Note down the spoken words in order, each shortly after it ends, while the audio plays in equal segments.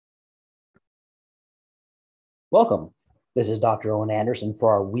Welcome. This is Dr. Owen Anderson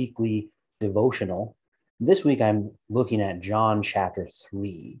for our weekly devotional. This week I'm looking at John chapter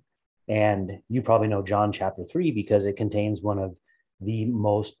 3. And you probably know John chapter 3 because it contains one of the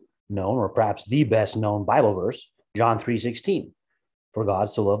most known, or perhaps the best known Bible verse, John 3:16. For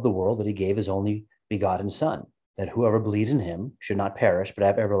God so loved the world that he gave his only begotten Son, that whoever believes in him should not perish but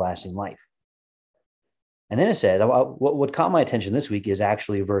have everlasting life. And then it said, what caught my attention this week is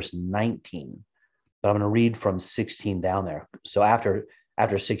actually verse 19. But I'm going to read from 16 down there. So after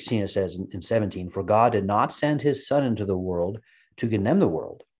 16, it says in 17, for God did not send his Son into the world to condemn the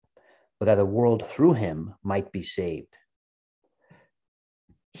world, but that the world through him might be saved.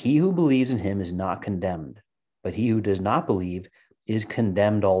 He who believes in him is not condemned, but he who does not believe is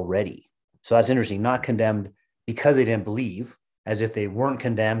condemned already. So that's interesting, not condemned because they didn't believe, as if they weren't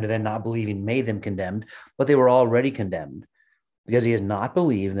condemned and then not believing made them condemned, but they were already condemned because he has not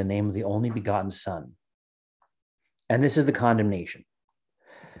believed in the name of the only begotten Son. And this is the condemnation.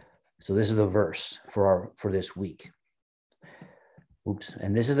 So this is the verse for this week.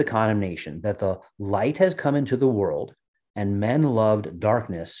 And this is the condemnation, that the light has come into the world, and men loved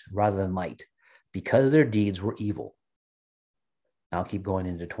darkness rather than light, because their deeds were evil. I'll keep going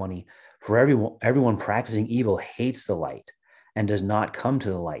into 20. For everyone practicing evil hates the light and does not come to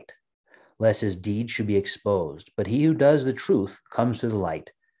the light, lest his deeds should be exposed. But he who does the truth comes to the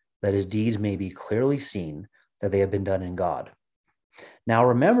light, that his deeds may be clearly seen, that they have been done in God. Now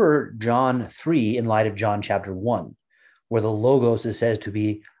remember John 3 in light of John chapter 1, where the Logos is said to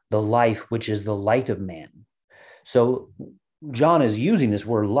be the life, which is the light of man. So John is using this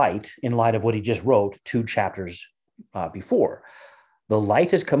word light in light of what he just wrote 2 chapters before. The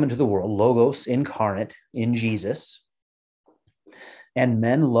light has come into the world, Logos incarnate in Jesus, and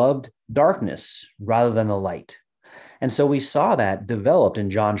men loved darkness rather than the light. And so we saw that developed in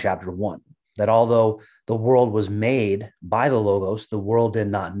John chapter 1, that although the world was made by the Logos, the world did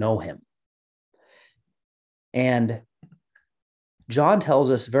not know him. And John tells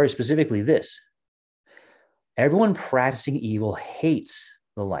us very specifically this: everyone practicing evil hates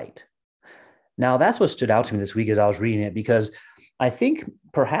the light. Now, that's what stood out to me this week as I was reading it, because I think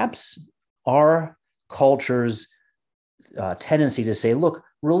perhaps our culture's tendency to say, look,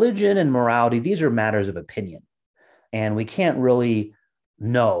 religion and morality, these are matters of opinion, and we can't really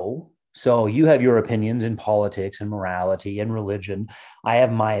know. So you have your opinions in politics and morality and religion. I have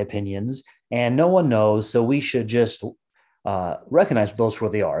my opinions, and no one knows. So we should just recognize those for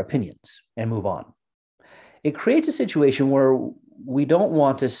what they are, opinions, and move on. It creates a situation where we don't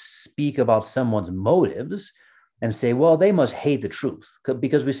want to speak about someone's motives and say, well, they must hate the truth,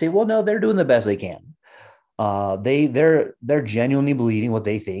 because we say, well, no, they're doing the best they can. They're genuinely believing what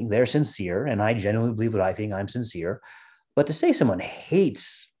they think. They're sincere, and I genuinely believe what I think. I'm sincere. But to say someone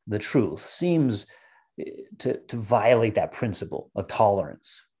hates the truth seems to violate that principle of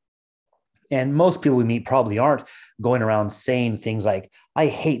tolerance. And most people we meet probably aren't going around saying things like, I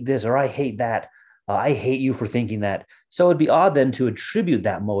hate this or I hate that. I hate you for thinking that. So it'd be odd then to attribute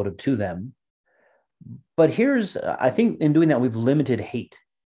that motive to them. But I think in doing that, we've limited hate.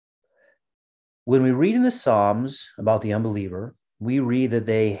 When we read in the Psalms about the unbeliever, we read that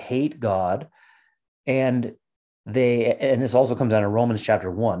they hate God, and this also comes out of Romans chapter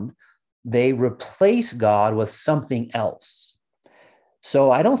 1, they replace God with something else.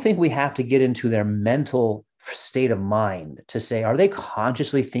 So I don't think we have to get into their mental state of mind to say, are they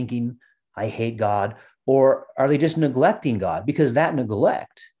consciously thinking, I hate God, or are they just neglecting God? Because that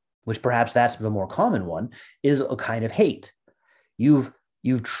neglect, which perhaps that's the more common one, is a kind of hate.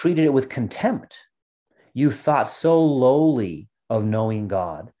 You've treated it with contempt. You've thought so lowly of knowing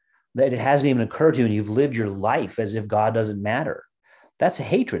God that it hasn't even occurred to you, and you've lived your life as if God doesn't matter. That's a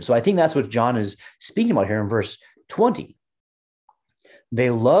hatred. So I think that's what John is speaking about here in verse 20.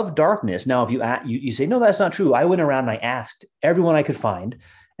 They love darkness. Now, if you say, no, that's not true. I went around and I asked everyone I could find,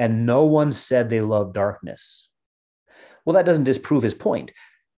 and no one said they love darkness. Well, that doesn't disprove his point.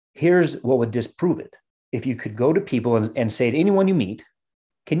 Here's what would disprove it. If you could go to people and say to anyone you meet,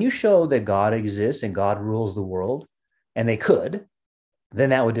 can you show that God exists and God rules the world? And they could, then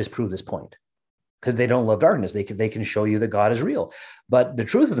that would disprove this point, because they don't love darkness. They can show you that God is real. But the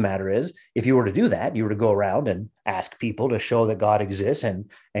truth of the matter is, if you were to do that, you were to go around and ask people to show that God exists and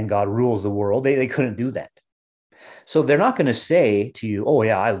God rules the world, they couldn't do that. So they're not going to say to you, oh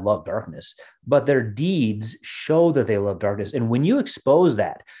yeah, I love darkness, but their deeds show that they love darkness. And when you expose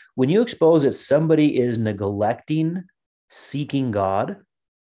that somebody is neglecting seeking God,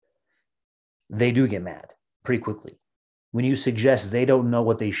 they do get mad pretty quickly. When you suggest they don't know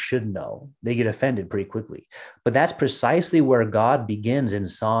what they should know, they get offended pretty quickly. But that's precisely where God begins in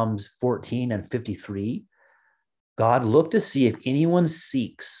Psalms 14 and 53 God looked to see if anyone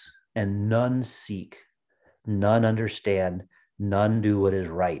seeks, and none seek, none understand, none do what is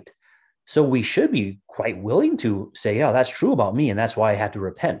right. So we should be quite willing to say, yeah, that's true about me, and that's why I have to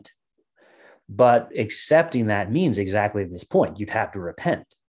repent. But accepting that means exactly this point. You'd have to repent.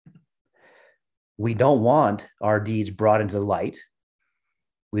 We don't want our deeds brought into the light.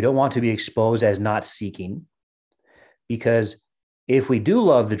 We don't want to be exposed as not seeking, because if we do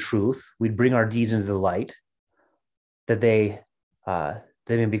love the truth, we'd bring our deeds into the light, that they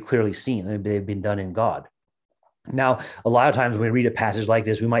may be clearly seen. They've been done in God. Now, a lot of times when we read a passage like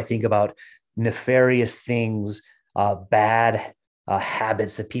this, we might think about nefarious things, bad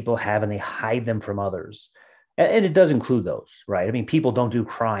habits that people have, and they hide them from others. And it does include those, right? I mean, people don't do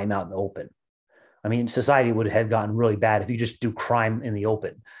crime out in the open. I mean, society would have gotten really bad if you just do crime in the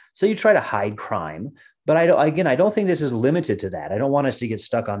open. So you try to hide crime. But I don't think this is limited to that. I don't want us to get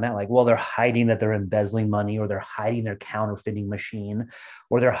stuck on that. Like, well, they're hiding that they're embezzling money, or they're hiding their counterfeiting machine,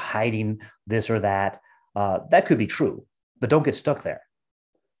 or they're hiding this or that. That could be true, but don't get stuck there.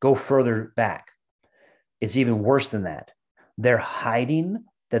 Go further back. It's even worse than that. They're hiding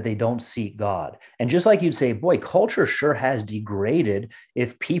that they don't seek God. And just like you'd say, boy, culture sure has degraded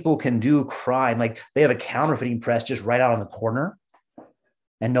if people can do crime. Like they have a counterfeiting press just right out on the corner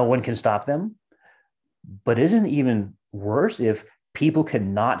and no one can stop them. But isn't it even worse if people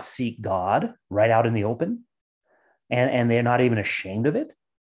cannot seek God right out in the open and they're not even ashamed of it?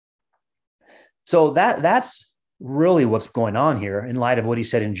 So that's really what's going on here in light of what he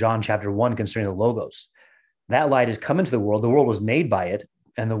said in John chapter 1 concerning the Logos. That light has come into the world. The world was made by it,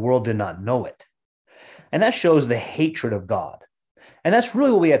 and the world did not know it. And that shows the hatred of God. And that's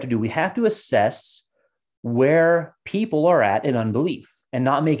really what we have to do. We have to assess where people are at in unbelief and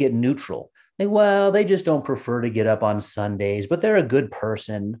not make it neutral. Like, well, they just don't prefer to get up on Sundays, but they're a good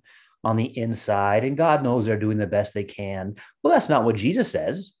person on the inside, and God knows they're doing the best they can. Well, that's not what Jesus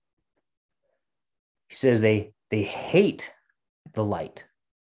says. He says they hate the light.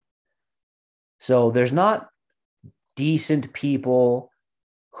 So there's not decent people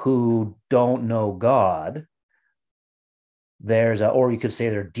who don't know God. Or you could say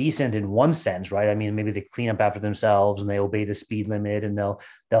they're decent in one sense, right? I mean, maybe they clean up after themselves and they obey the speed limit, and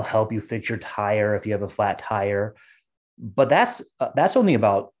they'll help you fix your tire if you have a flat tire. But that's only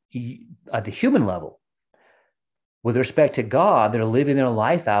about at the human level. With respect to God, they're living their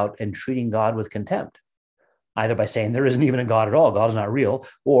life out and treating God with contempt, either by saying there isn't even a God at all, God is not real,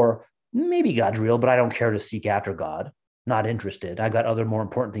 or maybe God's real, but I don't care to seek after God, not interested. I got other more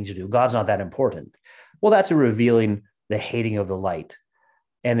important things to do. God's not that important. Well, that's a revealing the hating of the light.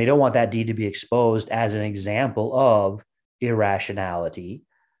 And they don't want that deed to be exposed as an example of irrationality.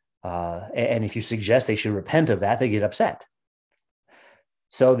 And if you suggest they should repent of that, they get upset.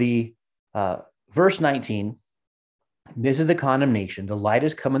 So the verse 19, this is the condemnation. The light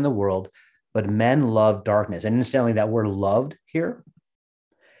has come in the world, but men love darkness. And incidentally, that word loved here,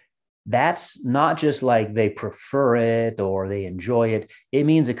 that's not just like they prefer it or they enjoy it. It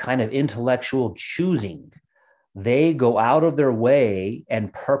means a kind of intellectual choosing. They go out of their way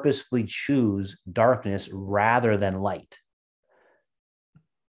and purposefully choose darkness rather than light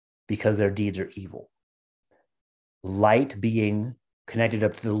because their deeds are evil. Light being connected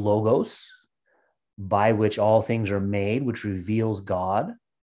up to the Logos, by which all things are made, which reveals God.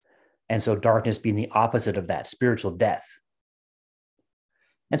 And so darkness being the opposite of that, spiritual death.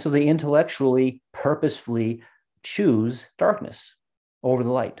 And so they intellectually, purposefully choose darkness over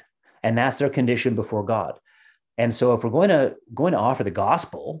the light. And that's their condition before God. And so if we're going to offer the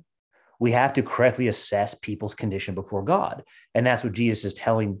gospel, we have to correctly assess people's condition before God. And that's what Jesus is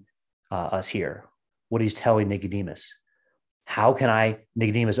telling us here, what he's telling Nicodemus. How can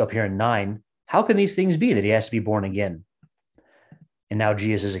Nicodemus up here in 9, how can these things be that he has to be born again? And now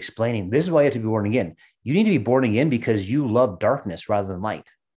Jesus is explaining, this is why you have to be born again. You need to be born again because you love darkness rather than light,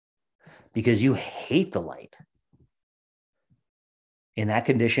 because you hate the light. In that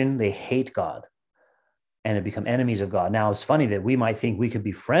condition, they hate God and have become enemies of God. Now, it's funny that we might think we could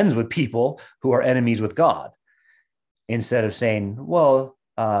be friends with people who are enemies with God, instead of saying, well,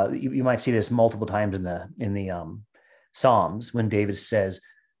 you might see this multiple times in the Psalms when David says,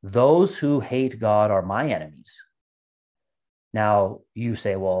 those who hate God are my enemies. Now you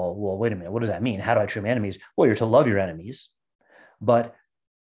say, well, wait a minute. What does that mean? How do I treat my enemies? Well, you're to love your enemies. But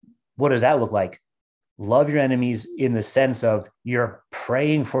what does that look like? Love your enemies in the sense of you're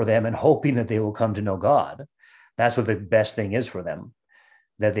praying for them and hoping that they will come to know God. That's what the best thing is for them,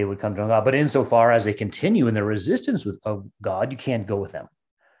 that they would come to know God. But insofar as they continue in their resistance of God, you can't go with them.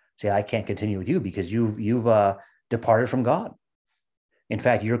 Say, I can't continue with you because you've departed from God. In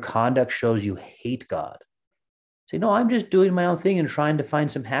fact, your conduct shows you hate God. Say, no, I'm just doing my own thing and trying to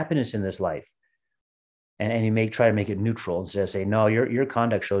find some happiness in this life. And you try to make it neutral instead of say, no, your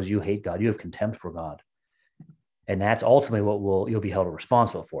conduct shows you hate God. You have contempt for God. And that's ultimately what you'll be held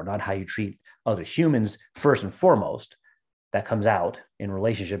responsible for, not how you treat other humans first and foremost. That comes out in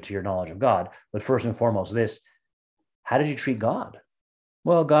relationship to your knowledge of God. But first and foremost, how did you treat God?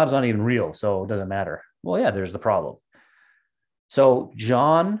 Well, God's not even real, so it doesn't matter. Well, yeah, there's the problem. So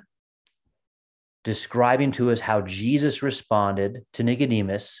John describing to us how Jesus responded to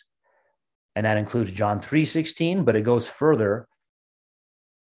Nicodemus, and that includes John 3:16, but it goes further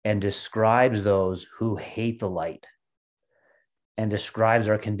and describes those who hate the light and describes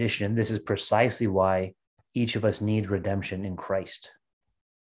our condition. And this is precisely why each of us needs redemption in Christ.